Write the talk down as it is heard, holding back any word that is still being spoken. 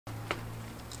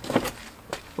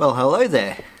Well, hello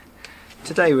there.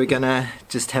 Today we're gonna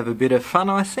just have a bit of fun,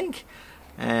 I think,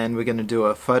 and we're gonna do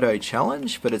a photo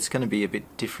challenge, but it's gonna be a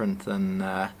bit different than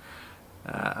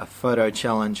a photo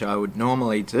challenge I would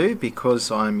normally do,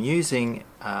 because I'm using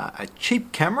a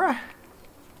cheap camera,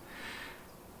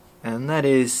 and that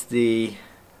is the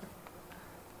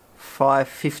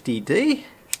 550D.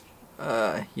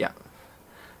 Yeah,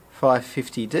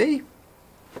 550D.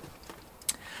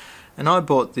 And I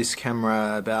bought this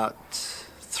camera about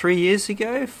 3 years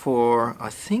ago for, I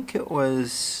think it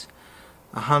was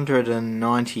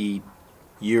 190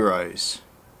 euros.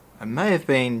 It may have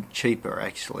been cheaper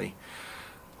actually.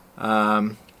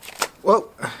 Well,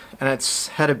 and it's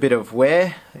had a bit of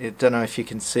wear. I don't know if you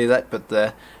can see that, but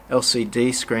the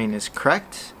LCD screen is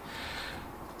cracked.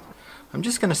 I'm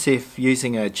just going to see if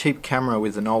using a cheap camera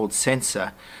with an old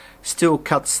sensor still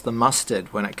cuts the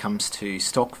mustard when it comes to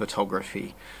stock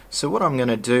photography. So what I'm going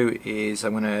to do is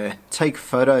I'm going to take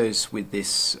photos with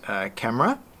this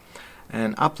camera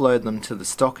and upload them to the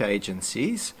stock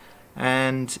agencies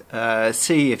and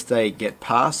see if they get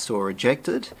passed or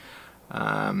rejected,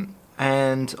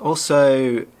 and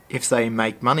also if they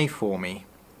make money for me.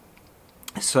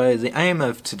 So the aim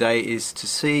of today is to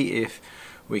see if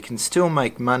we can still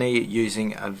make money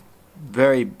using a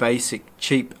very basic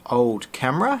cheap old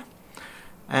camera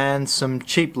and some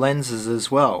cheap lenses as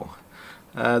well.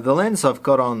 The lens I've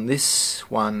got on this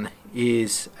one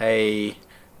is a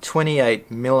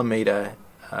 28mm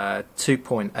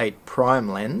 2.8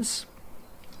 prime lens.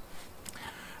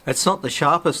 It's not the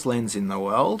sharpest lens in the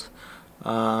world,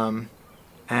 and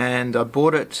I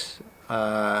bought it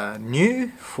new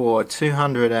for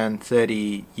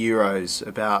 230 euros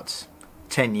about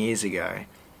 10 years ago.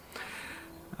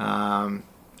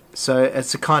 So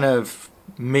it's a kind of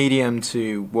medium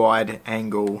to wide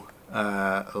angle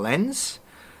lens.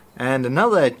 And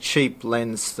another cheap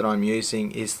lens that I'm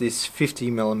using is this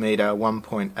 50mm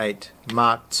 1.8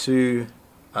 Mark II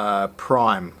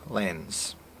prime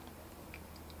lens,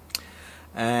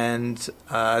 and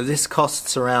this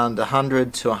costs around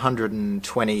 100 to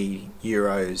 120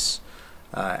 euros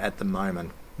at the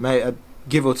moment,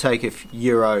 give or take a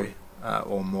euro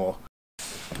or more.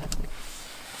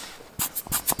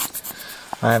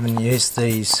 I haven't used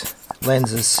these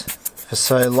lenses for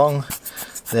so long,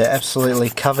 they're absolutely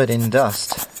covered in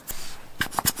dust.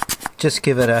 Just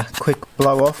give it a quick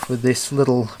blow off with this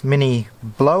little mini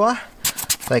blower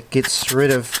that gets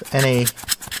rid of any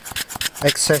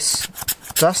excess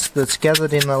dust that's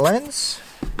gathered in the lens.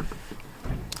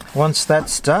 Once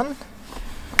that's done,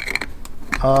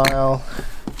 I'll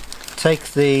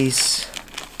take these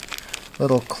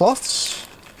little cloths,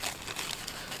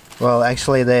 well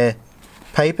actually they're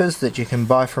papers that you can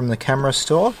buy from the camera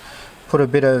store, put a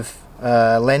bit of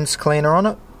lens cleaner on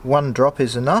it, 1 drop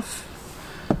is enough,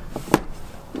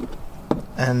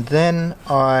 and then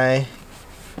I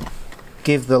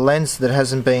give the lens that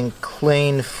hasn't been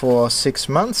cleaned for 6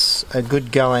 months a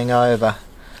good going over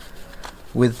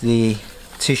with the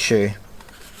tissue.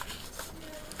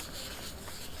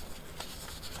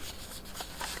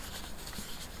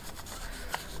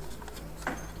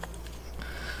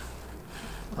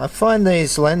 I find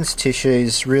these lens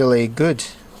tissues really good.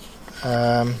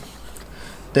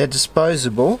 They're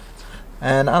disposable,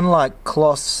 and unlike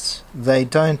cloths, they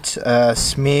don't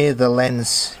smear the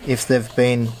lens if they've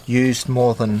been used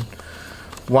more than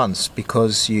once,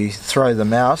 because you throw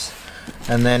them out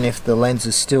and then if the lens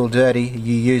is still dirty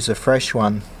you use a fresh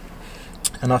one,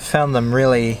 and I found them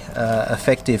really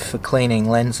effective for cleaning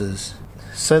lenses.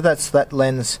 So that's that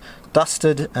lens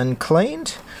dusted and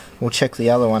cleaned. We'll check the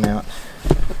other one out.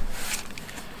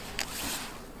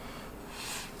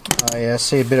 I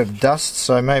see a bit of dust,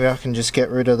 so maybe I can just get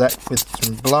rid of that with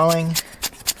some blowing.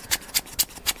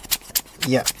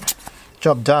 Yeah,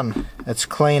 job done. It's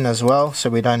clean as well, so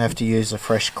we don't have to use a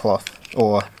fresh cloth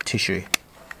or tissue.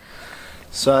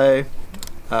 So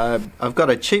I've got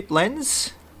a cheap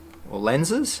lens, or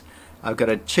lenses, I've got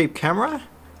a cheap camera,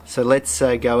 so let's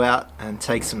go out and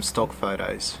take some stock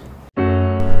photos.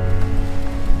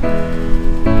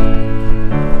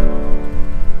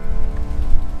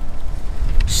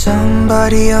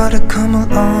 Somebody ought to come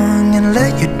along and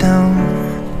let you down,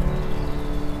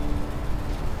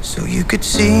 so you could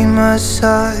see my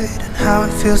side and how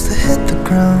it feels to hit the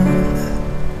ground.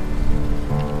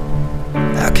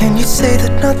 How can you say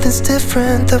that nothing's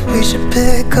different, that we should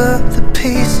pick up the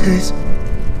pieces?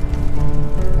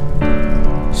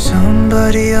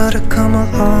 Somebody ought to come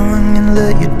along and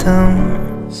let you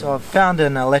down. So I've found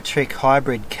an electric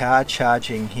hybrid car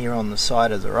charging here on the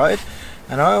side of the road.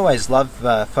 And I always love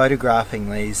photographing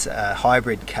these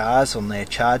hybrid cars on their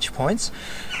charge points.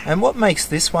 And what makes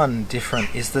this one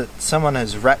different is that someone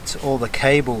has wrapped all the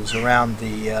cables around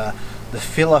the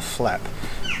filler flap.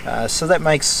 So that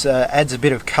makes adds a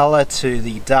bit of colour to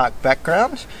the dark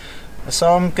background.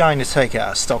 So I'm going to take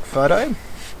a stock photo.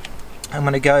 I'm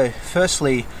going to go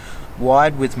firstly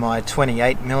wide with my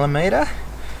 28mm,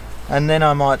 and then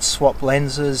I might swap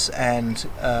lenses and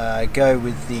go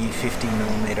with the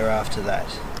 50mm after that.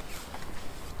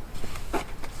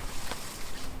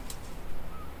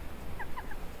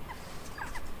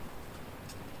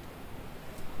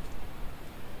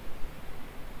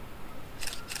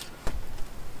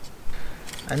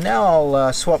 And now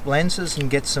I'll swap lenses and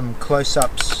get some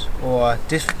close-ups or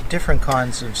different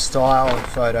kinds of style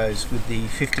photos with the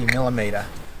 50mm.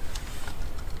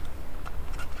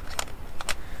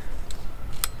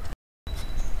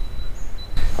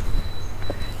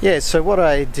 Yeah, so what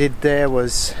I did there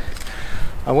was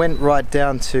I went right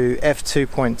down to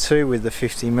f2.2 with the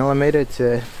 50mm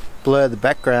to blur the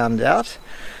background out,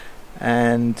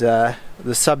 and the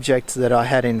subject that I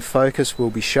had in focus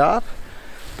will be sharp,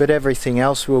 but everything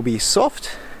else will be soft,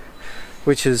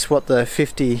 which is what the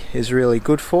 50 is really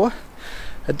good for.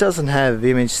 It doesn't have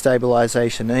image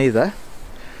stabilization either,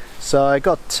 so I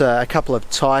got a couple of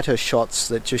tighter shots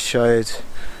that just showed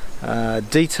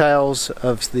details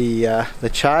of the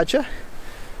charger,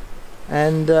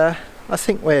 and I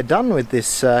think we're done with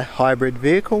this hybrid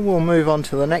vehicle. We'll move on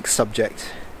to the next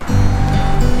subject.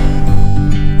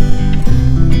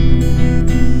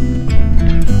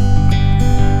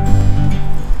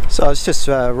 So I was just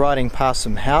riding past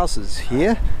some houses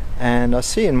here, and I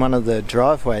see in one of the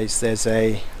driveways there's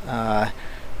a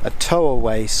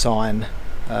tow-away sign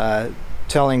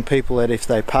telling people that if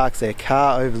they park their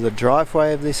car over the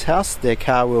driveway of this house, their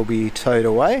car will be towed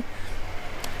away.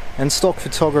 And stock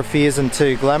photography isn't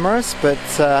too glamorous, but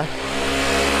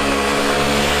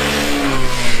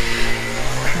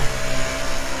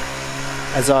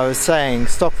as I was saying,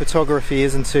 stock photography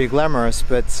isn't too glamorous,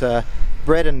 but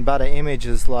bread and butter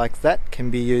images like that can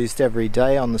be used every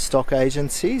day on the stock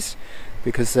agencies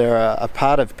because they're a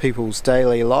part of people's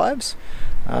daily lives.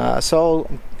 So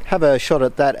I'll have a shot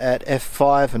at that at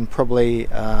f5 and probably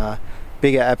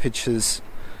bigger apertures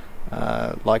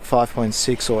like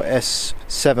 5.6 or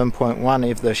s7.1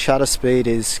 if the shutter speed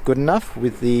is good enough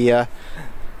with the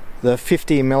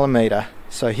 50mm.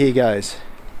 So here goes.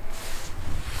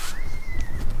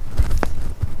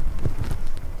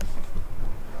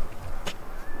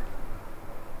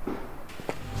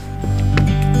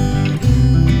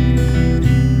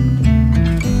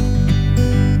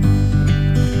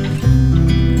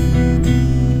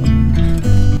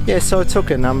 Yeah, so I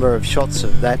took a number of shots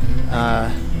of that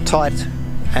tight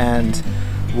and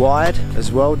wide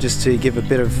as well, just to give a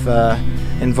bit of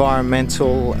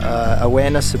environmental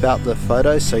awareness about the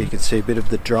photo, so you can see a bit of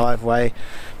the driveway,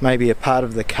 maybe a part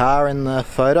of the car in the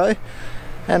photo,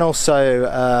 and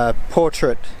also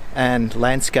portrait and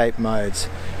landscape modes,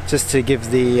 just to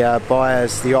give the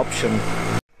buyers the option.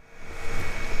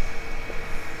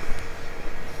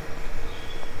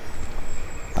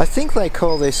 I think they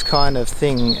call this kind of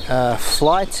thing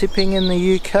fly tipping in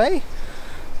the UK,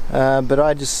 but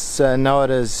I just know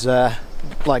it as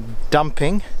like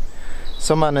dumping.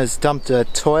 Someone has dumped a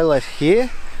toilet here,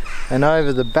 and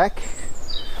over the back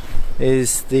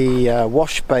is the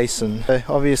wash basin. So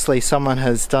obviously someone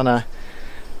has done a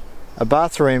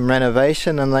bathroom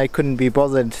renovation and they couldn't be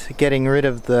bothered getting rid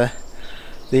of the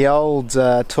old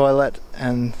toilet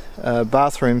and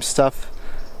bathroom stuff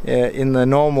in the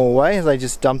normal way. They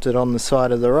just dumped it on the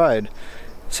side of the road.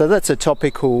 So that's a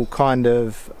topical kind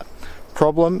of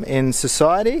problem in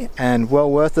society, and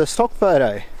well worth a stock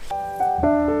photo.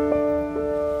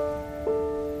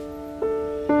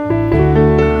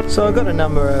 So I've got a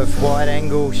number of wide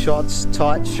angle shots,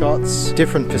 tight shots,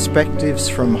 different perspectives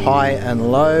from high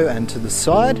and low and to the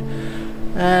side,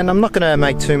 and I'm not going to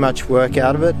make too much work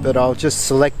out of it, but I'll just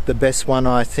select the best one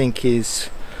I think is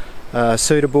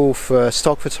suitable for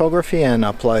stock photography and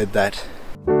upload that.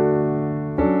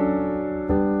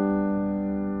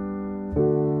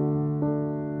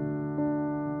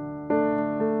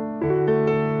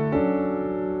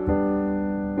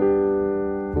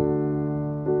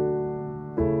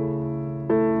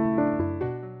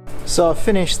 So I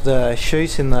finished the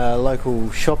shoot in the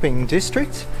local shopping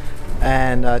district,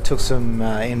 and took some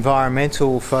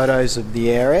environmental photos of the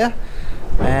area.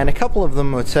 And a couple of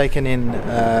them were taken in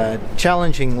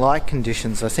challenging light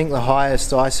conditions. I think the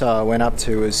highest ISO I went up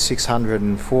to was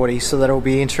 640, so that'll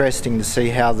be interesting to see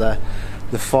how the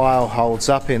file holds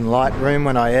up in Lightroom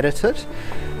when I edit it.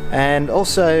 And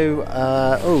also,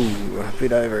 oh, a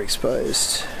bit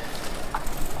overexposed.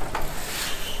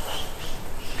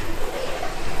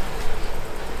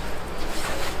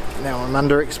 Now I'm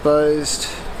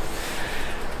underexposed.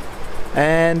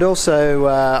 And also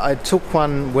I took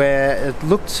one where it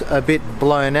looked a bit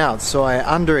blown out, so I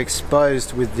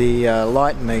underexposed with the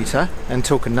light meter and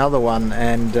took another one,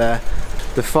 and the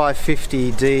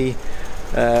 550D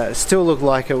still looked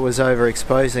like it was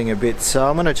overexposing a bit, so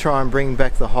I'm going to try and bring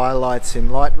back the highlights in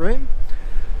Lightroom.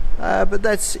 But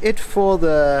that's it for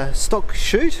the stock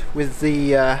shoot with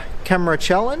the camera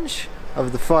challenge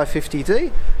of the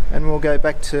 550D, and we'll go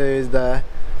back to the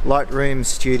Lightroom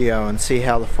studio and see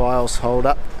how the files hold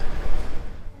up.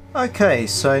 Okay,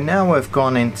 so now we've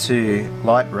gone into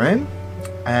Lightroom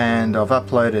and I've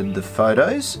uploaded the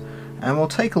photos, and we'll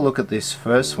take a look at this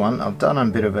first one. I've done a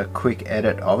bit of a quick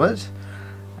edit of it,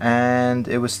 and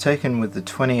it was taken with the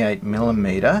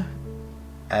 28mm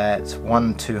at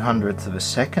 1/200th of a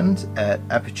second at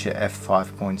aperture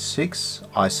f5.6,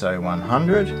 ISO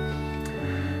 100.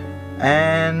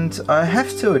 And I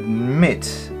have to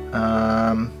admit,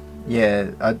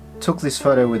 yeah, I took this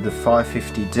photo with the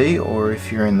 550D, or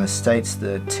if you're in the States,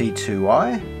 the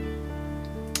T2i.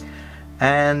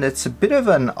 And it's a bit of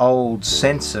an old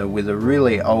sensor with a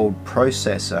really old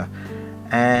processor.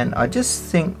 And I just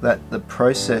think that the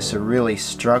processor really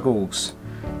struggles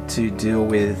to deal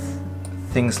with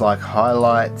things like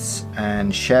highlights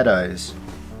and shadows.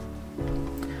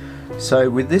 So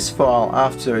with this file,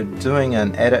 after doing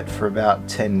an edit for about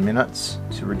 10 minutes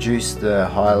to reduce the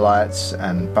highlights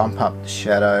and bump up the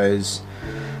shadows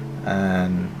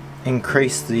and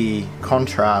increase the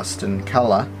contrast and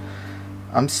color,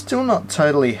 I'm still not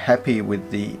totally happy with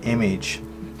the image.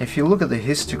 If you look at the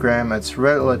histogram, it's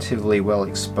relatively well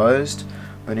exposed,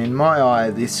 but in my eye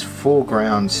this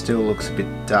foreground still looks a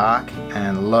bit dark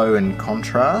and low in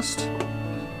contrast,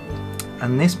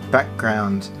 and this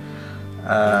background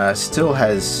still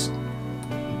has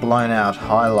blown out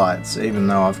highlights, even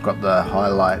though I've got the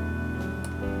highlight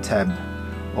tab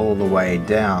all the way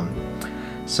down.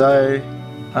 So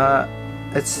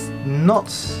it's not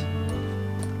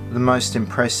the most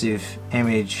impressive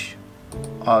image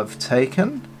I've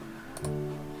taken.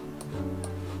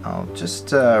 I'll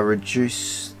just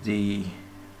reduce the,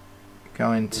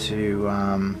 go into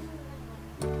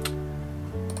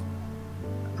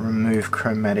remove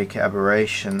chromatic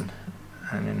aberration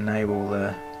and enable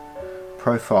the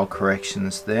profile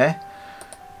corrections there,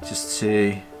 just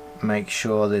to make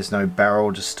sure there's no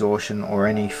barrel distortion or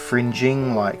any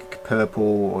fringing like purple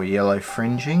or yellow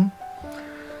fringing.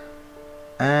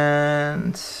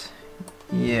 And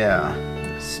yeah,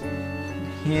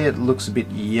 here it looks a bit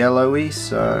yellowy,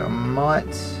 so I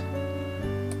might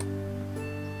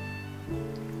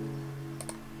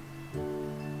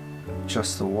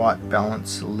adjust the white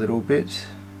balance a little bit,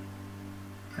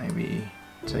 maybe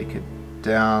take it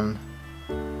down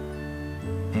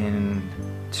in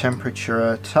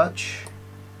temperature a touch.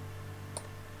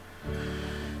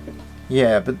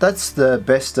 Yeah, but that's the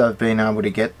best I've been able to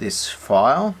get this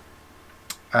file,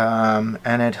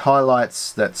 and it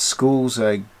highlights that schools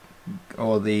are,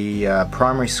 or the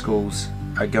primary schools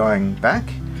are going back,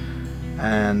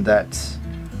 and that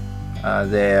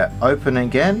they're open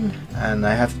again, and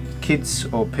they have, kids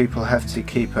or people have to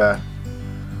keep a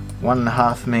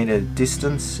 1.5 meter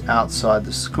distance outside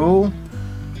the school,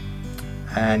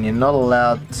 and you're not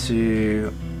allowed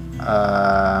to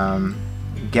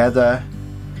gather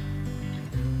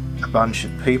a bunch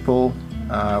of people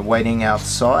waiting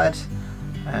outside,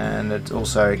 and it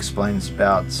also explains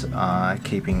about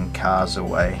keeping cars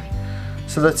away.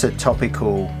 So that's a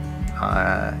topical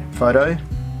photo.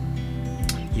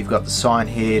 You've got the sign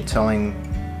here telling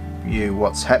you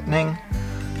what's happening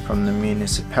from the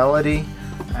municipality,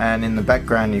 and in the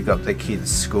background you've got the kids'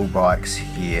 school bikes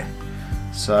here.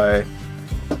 So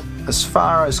as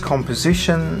far as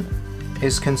composition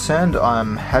is concerned,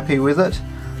 I'm happy with it,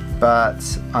 but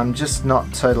I'm just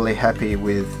not totally happy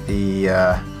with the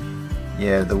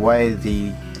the way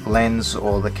the lens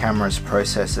or the camera's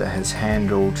processor has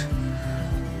handled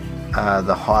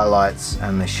the highlights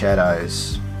and the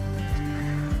shadows.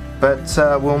 But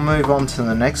we'll move on to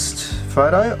the next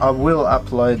photo. I will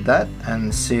upload that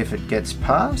and see if it gets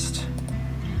past.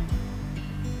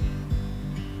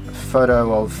 A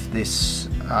photo of this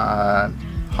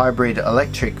hybrid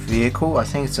electric vehicle. I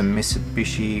think it's a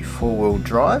Mitsubishi four-wheel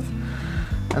drive,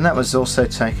 and that was also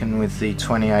taken with the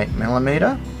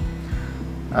 28mm.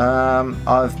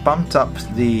 I've bumped up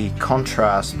the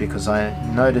contrast because I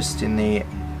noticed in the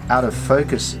out of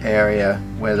focus area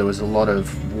where there was a lot of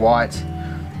white,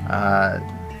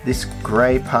 this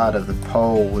grey part of the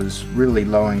pole was really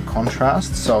low in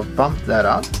contrast, so I've bumped that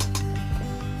up.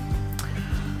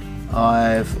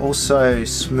 I've also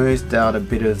smoothed out a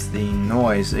bit of the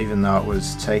noise, even though it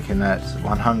was taken at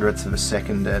 1/100th of a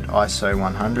second at ISO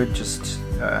 100. Just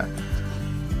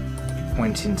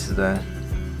went into the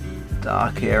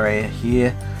dark area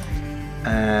here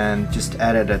and just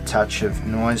added a touch of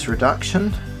noise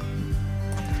reduction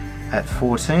at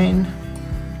 14.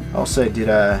 Also did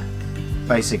a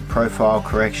basic profile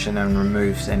correction and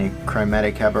removes any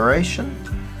chromatic aberration.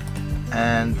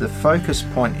 And the focus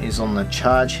point is on the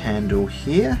charge handle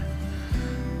here,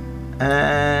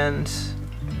 and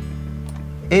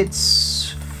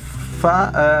it's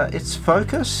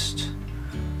focused,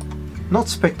 not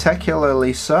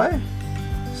spectacularly so.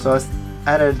 So I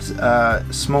added a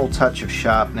small touch of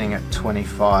sharpening at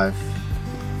 25,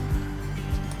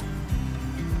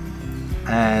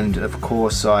 and of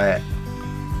course I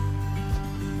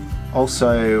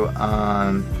also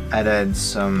added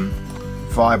some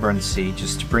vibrancy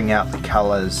just to bring out the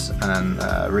colours and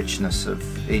richness of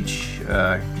each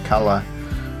colour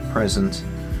present.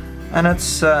 And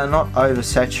it's not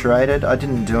oversaturated. I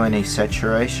didn't do any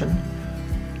saturation.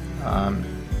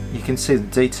 You can see the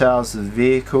details of the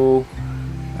vehicle.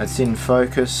 It's in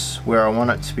focus where I want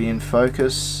it to be in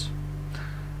focus,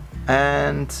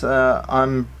 and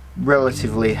I'm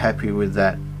relatively happy with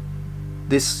that.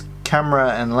 This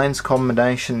camera and lens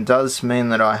combination does mean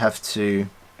that I have to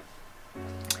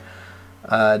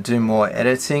do more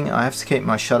editing. I have to keep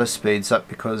my shutter speeds up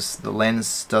because the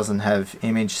lens doesn't have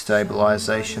image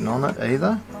stabilization on it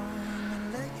either.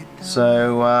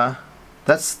 So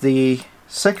that's the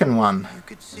second one.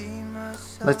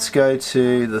 Let's go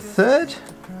to the third,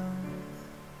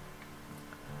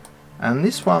 and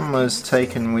this one was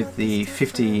taken with the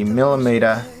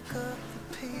 50mm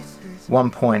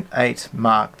 1.8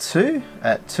 Mark II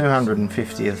at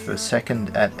 250th of a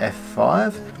second at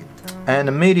f5. And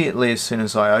immediately as soon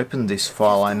as I opened this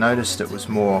file, I noticed it was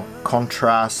more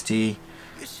contrasty,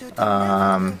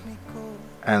 and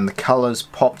the colours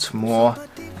popped more.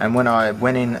 And when I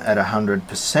went in at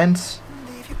 100%,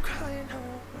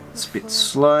 it's a bit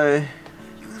slow,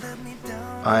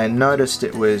 I noticed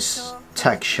it was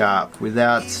tack sharp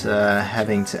without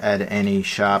having to add any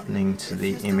sharpening to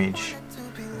the image.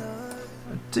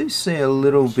 I do see a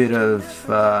little bit of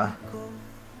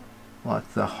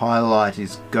like the highlight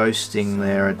is ghosting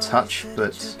there a touch,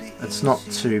 but it's not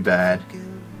too bad.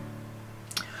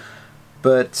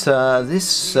 But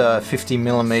this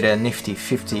 50mm Nifty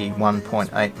 50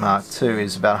 1.8 Mark II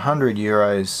is about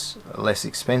 €100 less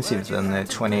expensive than the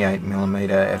 28mm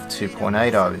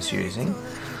f2.8 I was using.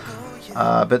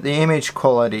 But the image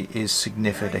quality is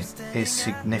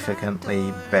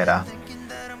significantly better.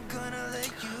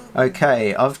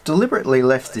 Okay, I've deliberately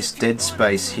left this dead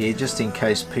space here just in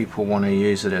case people want to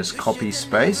use it as copy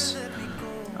space.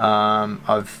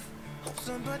 I've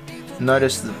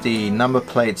noticed that the number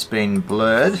plate's been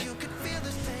blurred,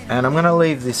 and I'm going to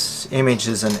leave this image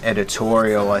as an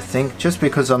editorial, I think, just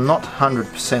because I'm not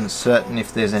 100% certain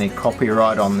if there's any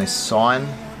copyright on this sign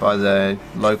by the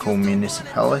local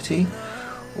municipality,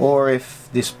 or if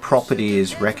this property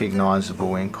is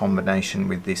recognizable in combination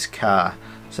with this car.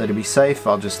 So to be safe,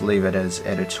 I'll just leave it as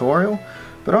editorial,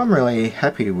 but I'm really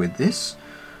happy with this.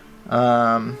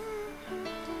 Yeah,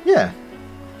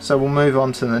 so we'll move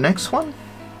on to the next one.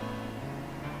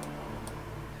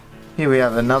 Here we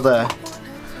have another.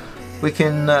 We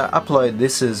can upload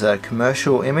this as a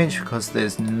commercial image because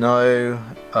there's no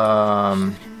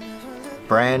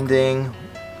branding,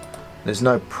 there's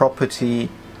no property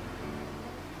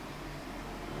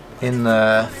in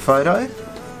the photo.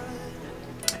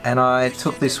 And I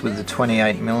took this with the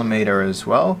 28mm as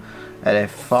well at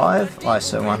f5,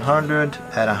 ISO 100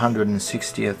 at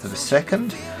 160th of a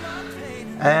second.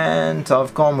 And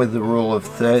I've gone with the rule of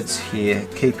thirds here,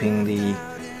 keeping the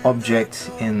object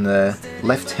in the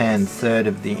left-hand third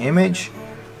of the image,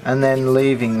 and then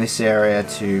leaving this area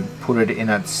to put it in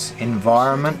its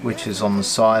environment, which is on the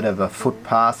side of a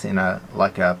footpath in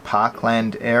like a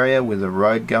parkland area with a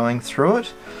road going through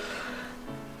it.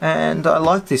 And I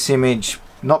like this image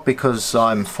not because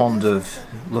I'm fond of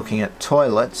looking at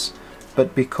toilets,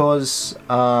 but because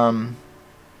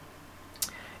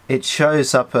it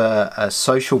shows up a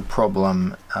social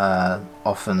problem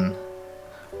often,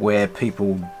 where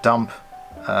people dump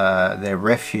their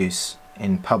refuse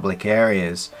in public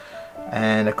areas,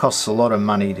 and it costs a lot of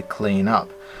money to clean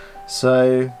up.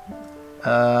 So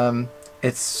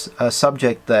it's a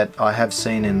subject that I have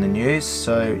seen in the news,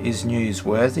 so is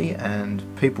newsworthy, and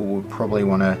people would probably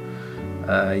want to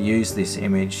use this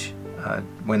image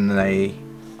when they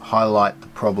highlight the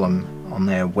problem on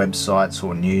their websites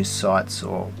or news sites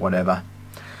or whatever.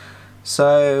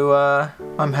 So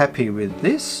I'm happy with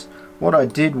this. What I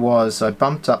did was I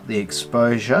bumped up the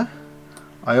exposure.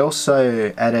 I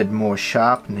also added more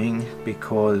sharpening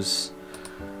because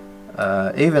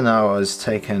even though I was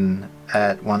taken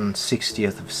at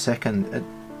 1/60th of a second,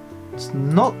 it's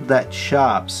not that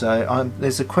sharp. So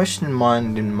there's a question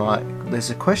mark in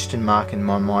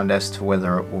my mind as to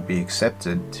whether it will be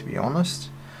accepted, to be honest.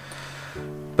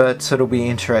 But it'll be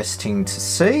interesting to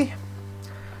see.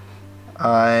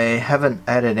 I haven't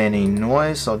added any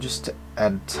noise. I'll just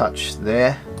add a touch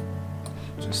there.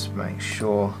 Just make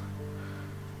sure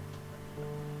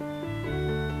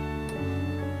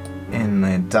in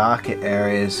the darker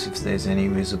areas if there's any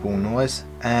visible noise.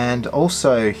 And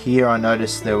also here I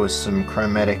noticed there was some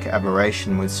chromatic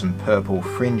aberration with some purple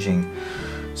fringing.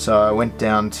 So I went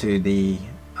down to the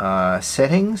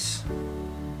settings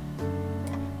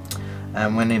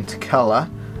and went into color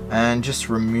and just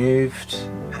removed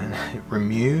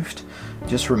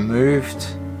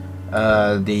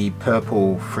the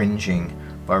purple fringing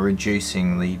by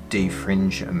reducing the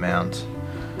defringe amount,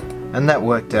 and that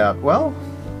worked out well.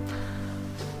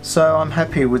 So I'm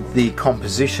happy with the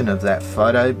composition of that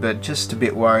photo, but just a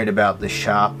bit worried about the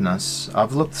sharpness.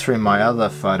 I've looked through my other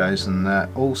photos and that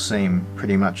all seem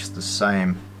pretty much the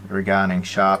same regarding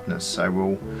sharpness, so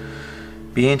we'll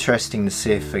be interesting to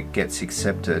see if it gets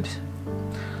accepted.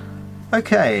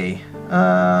 Okay,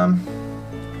 I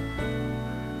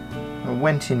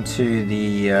went into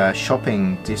the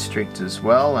shopping district as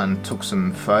well and took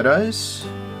some photos,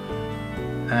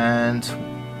 and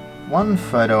one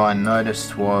photo I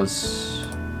noticed was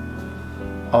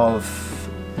of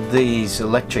these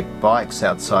electric bikes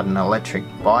outside an electric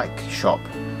bike shop,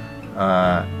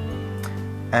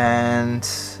 and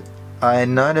I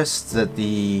noticed that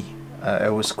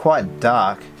it was quite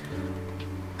dark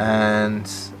and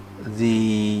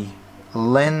the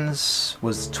lens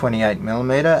was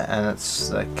 28mm and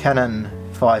it's a Canon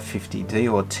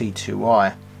 550D or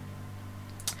T2i,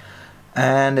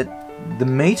 and the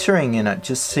metering in it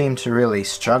just seemed to really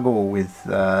struggle with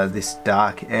this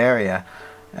dark area,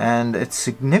 and it's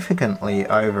significantly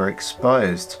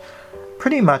overexposed.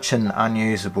 Pretty much an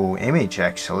unusable image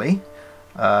actually.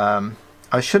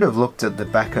 I should have looked at the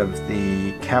back of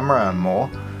the camera more,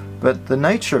 but the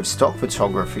nature of stock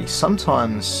photography,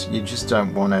 sometimes you just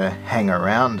don't want to hang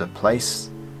around a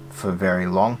place for very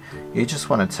long. You just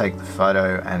want to take the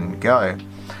photo and go.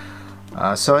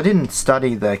 So I didn't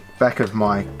study the back of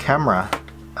my camera.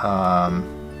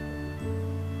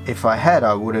 If I had,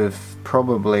 I would have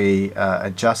probably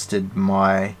adjusted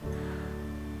my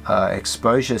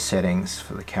exposure settings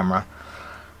for the camera.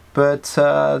 But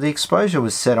the exposure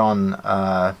was set on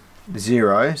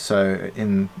 0, so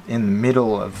in the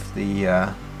middle of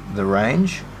the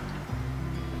range,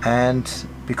 and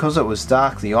because it was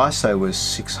dark, the ISO was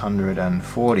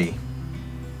 640.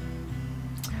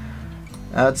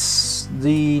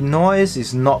 The noise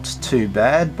is not too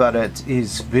bad, but it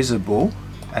is visible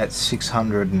at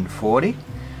 640.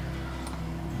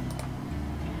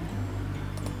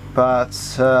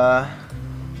 But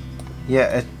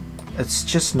yeah, it's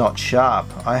just not sharp.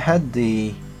 I had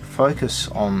the focus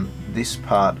on this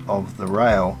part of the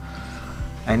rail,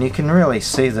 and you can really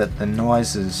see that the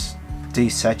noise has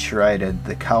desaturated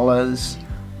the colors.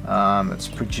 It's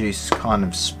produced kind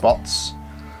of spots.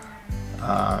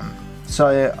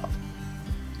 So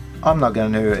I'm not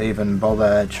going to even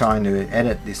bother trying to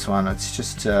edit this one. It's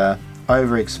just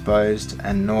overexposed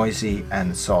and noisy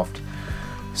and soft.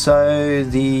 So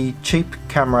the cheap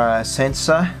camera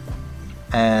sensor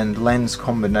and lens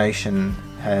combination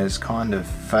has kind of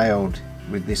failed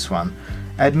with this one.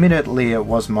 Admittedly, it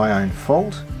was my own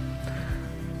fault.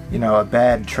 You know, a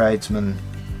bad tradesman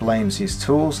blames his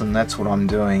tools, and that's what I'm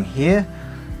doing here.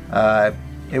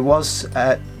 It was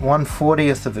at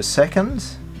 1/40th of a second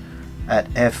at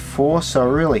f4, so a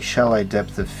really shallow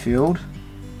depth of field.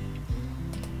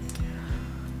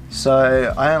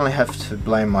 So I only have to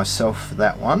blame myself for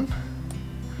that one.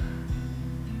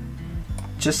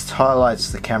 Just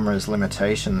highlights the camera's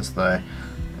limitations though.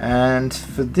 And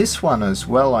for this one as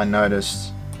well, I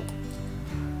noticed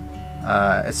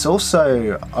it's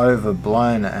also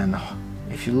overblown, and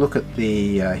if you look at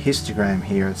the histogram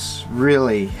here, it's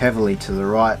really heavily to the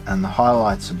right and the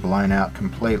highlights are blown out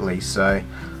completely, so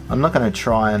I'm not going to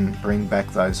try and bring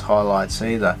back those highlights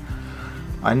either.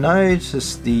 I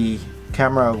noticed the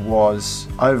camera was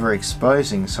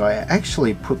overexposing, so I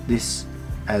actually put this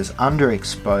as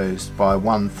underexposed by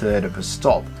 1/3 of a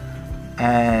stop,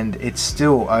 and it's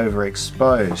still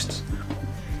overexposed.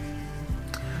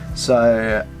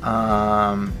 So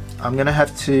I'm going to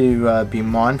have to be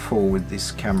mindful with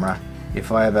this camera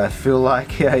if I ever feel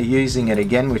like using it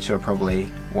again, which I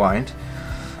probably won't.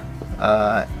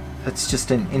 It's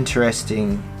just an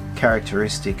interesting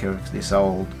characteristic of this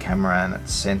old camera and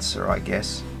its sensor, I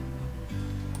guess.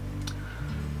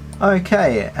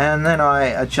 Okay, and then I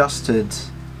adjusted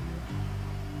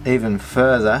even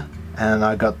further and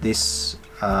I got this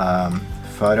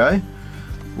photo,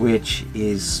 which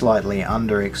is slightly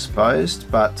underexposed,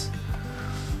 but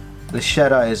the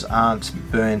shadows aren't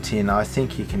burnt in. I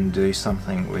think you can do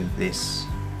something with this.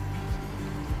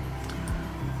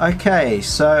 Okay,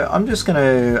 so I'm just going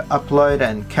to upload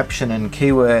and caption and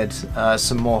keyword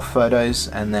some more photos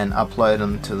and then upload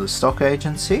them to the stock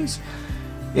agencies.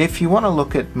 If you want to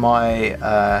look at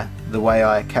my the way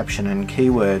I caption and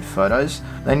keyword photos,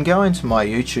 then go into my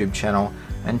YouTube channel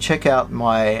and check out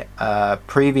my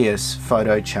previous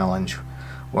photo challenge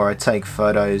where I take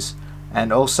photos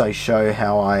and also show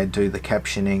how I do the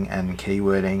captioning and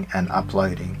keywording and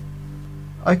uploading.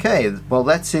 Okay, well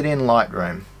that's it in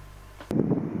Lightroom.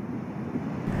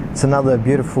 It's another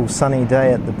beautiful sunny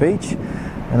day at the beach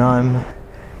and I'm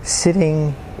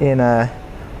sitting in a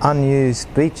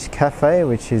unused beach cafe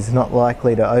which is not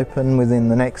likely to open within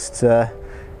the next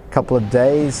couple of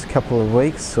days, couple of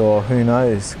weeks, or who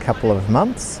knows, couple of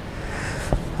months.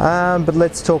 But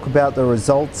let's talk about the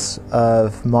results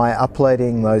of my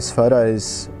uploading those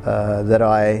photos that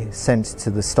I sent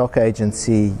to the stock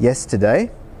agency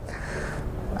yesterday.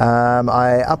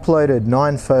 I uploaded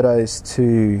 9 photos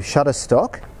to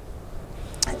Shutterstock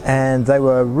and they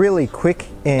were really quick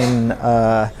in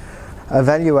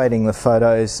evaluating the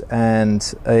photos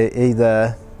and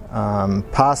either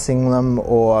passing them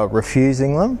or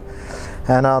refusing them.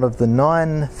 And out of the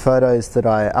 9 photos that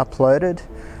I uploaded,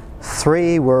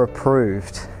 3 were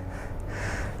approved.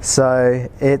 So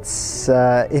it's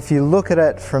if you look at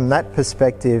it from that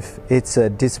perspective, it's a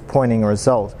disappointing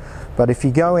result. But if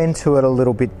you go into it a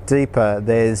little bit deeper,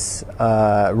 there's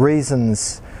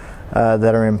reasons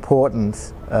that are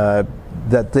important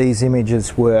that these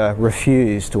images were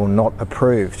refused or not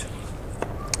approved.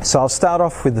 So I'll start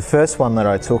off with the first one that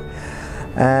I took,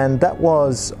 and that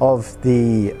was of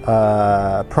the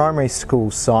primary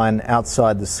school sign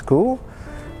outside the school,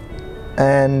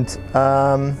 and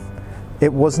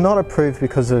it was not approved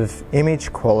because of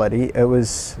image quality. It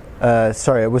was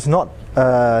it was not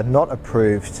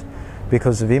approved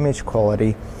because of image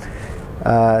quality.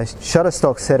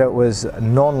 Shutterstock said it was a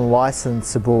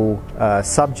non-licensable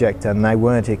subject and they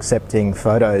weren't accepting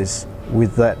photos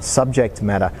with that subject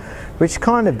matter, which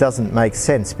kind of doesn't make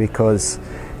sense because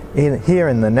here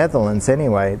in the Netherlands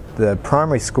anyway, the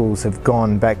primary schools have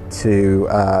gone back to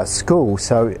school,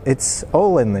 so it's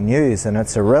all in the news and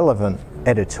it's a relevant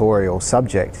editorial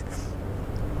subject.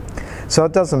 So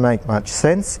it doesn't make much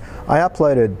sense. I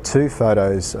uploaded 2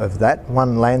 photos of that,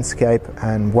 one landscape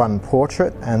and one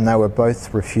portrait, and they were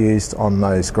both refused on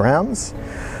those grounds.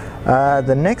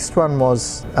 The next one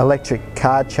was electric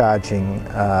car charging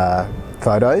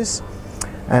photos,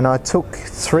 and I took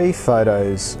 3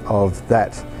 photos of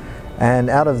that, and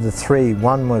out of the 3,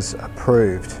 1 was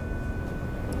approved.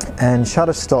 And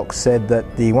Shutterstock said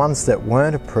that the ones that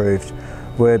weren't approved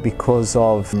were because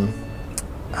of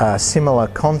similar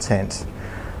content,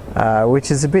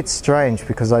 which is a bit strange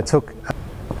because I took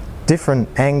different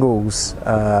angles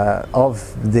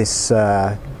of this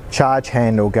charge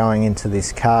handle going into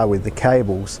this car with the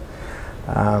cables.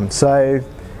 So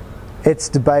it's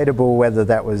debatable whether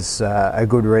that was a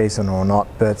good reason or not,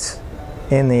 but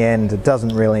in the end it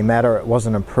doesn't really matter. It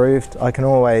wasn't approved. I can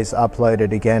always upload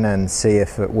it again and see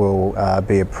if it will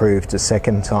be approved a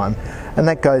second time, and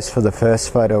that goes for the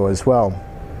first photo as well.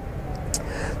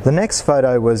 The next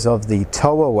photo was of the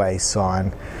tow-away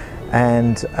sign,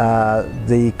 and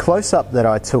the close-up that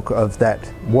I took of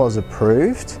that was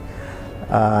approved.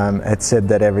 It said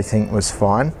that everything was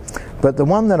fine, but the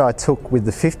one that I took with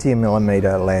the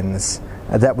 50mm lens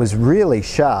that was really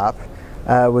sharp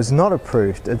was not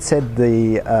approved. It said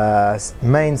the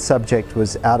main subject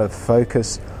was out of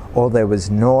focus or there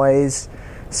was noise,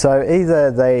 so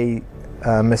either they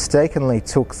mistakenly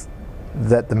took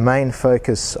that the main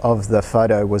focus of the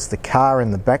photo was the car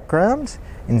in the background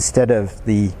instead of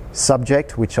the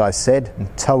subject, which I said,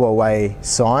 tow-away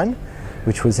sign,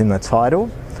 which was in the title,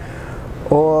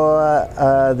 or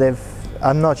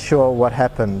I'm not sure what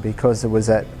happened because it was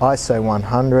at ISO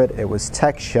 100, it was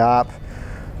tack sharp.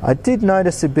 I did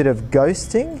notice a bit of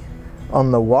ghosting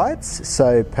on the whites,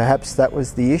 so perhaps that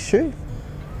was the issue.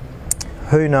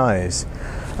 Who knows?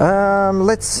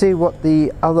 Let's see what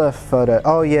the other photo.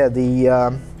 Oh yeah,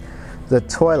 the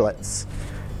toilets.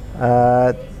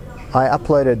 I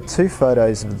uploaded 2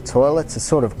 photos of the toilets, a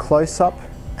sort of close-up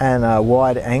and a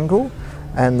wide angle,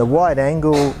 and the wide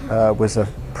angle was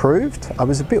approved. I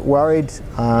was a bit worried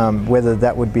whether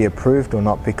that would be approved or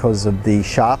not because of the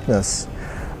sharpness,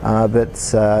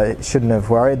 but it shouldn't have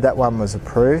worried. That one was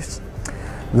approved.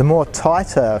 The more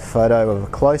tighter photo of a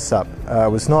close-up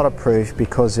was not approved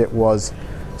because it was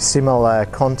similar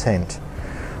content.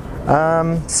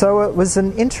 So it was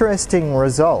an interesting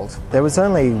result. There was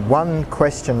only one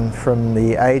question from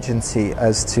the agency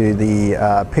as to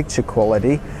the picture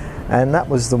quality, and that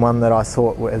was the one that I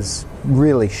thought was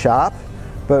really sharp.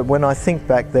 But when I think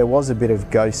back, there was a bit of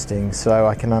ghosting, so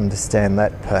I can understand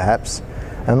that perhaps,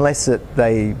 unless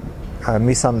they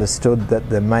misunderstood that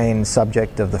the main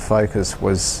subject of the focus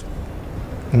was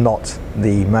not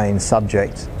the main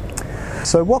subject.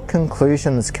 So what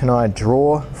conclusions can I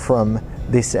draw from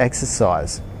this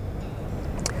exercise?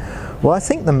 Well, I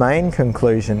think the main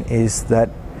conclusion is that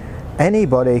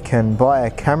anybody can buy a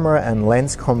camera and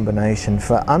lens combination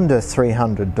for under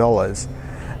 $300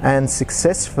 and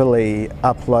successfully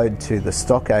upload to the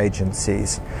stock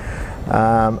agencies.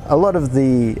 A lot of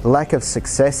the lack of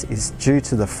success is due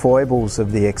to the foibles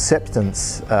of the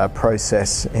acceptance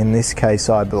process, in this case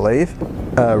I believe,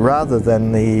 rather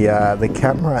than the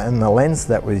camera and the lens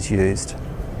that was used.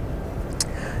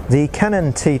 The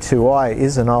Canon T2i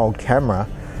is an old camera,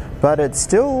 but it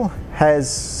still has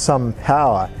some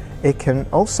power. It can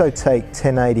also take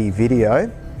 1080 video,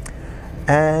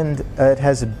 and it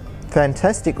has a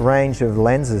fantastic range of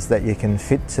lenses that you can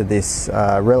fit to this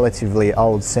relatively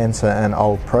old sensor and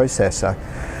old processor.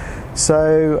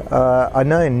 So I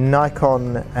know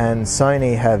Nikon and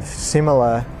Sony have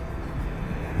similar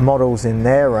models in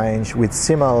their range with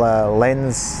similar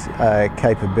lens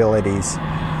capabilities.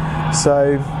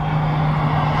 So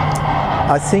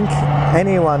I think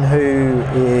anyone who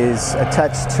is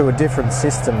attached to a different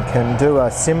system can do a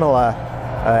similar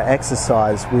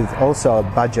exercise with also a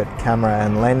budget camera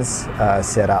and lens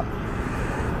setup.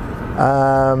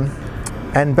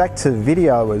 And back to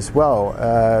video as well,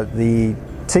 the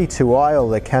T2i or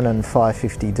the Canon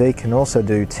 550D can also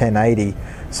do 1080.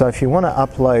 So if you want to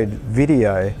upload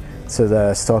video to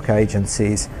the stock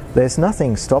agencies, there's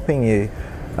nothing stopping you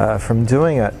from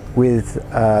doing it with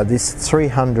this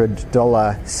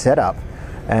 $300 setup.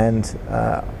 And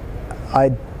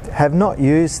I have not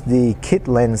used the kit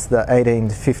lens, the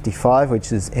 18-55,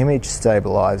 which is image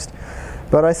stabilized,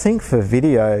 but I think for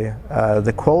video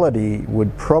the quality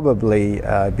would probably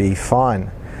be fine.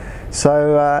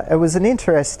 So it was an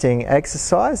interesting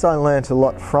exercise. I learnt a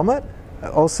lot from it,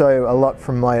 also a lot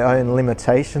from my own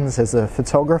limitations as a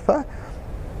photographer.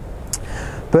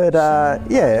 But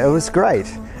yeah, it was great.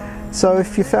 So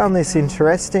if you found this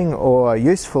interesting or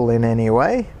useful in any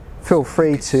way, feel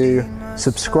free to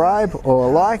subscribe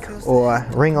or like or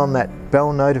ring on that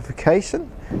bell notification.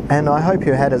 And I hope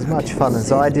you had as much fun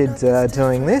as I did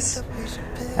doing this.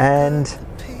 And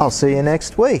I'll see you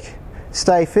next week.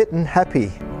 Stay fit and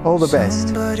happy. All the best.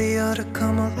 Somebody ought to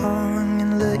come along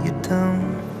and let you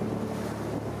down.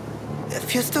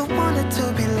 If you still wanted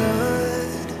to be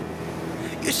loved,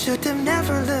 you should have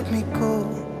never let me go.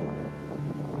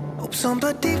 Hope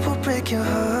somebody will break your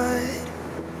heart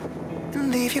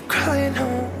and leave you crying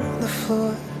on the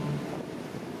floor.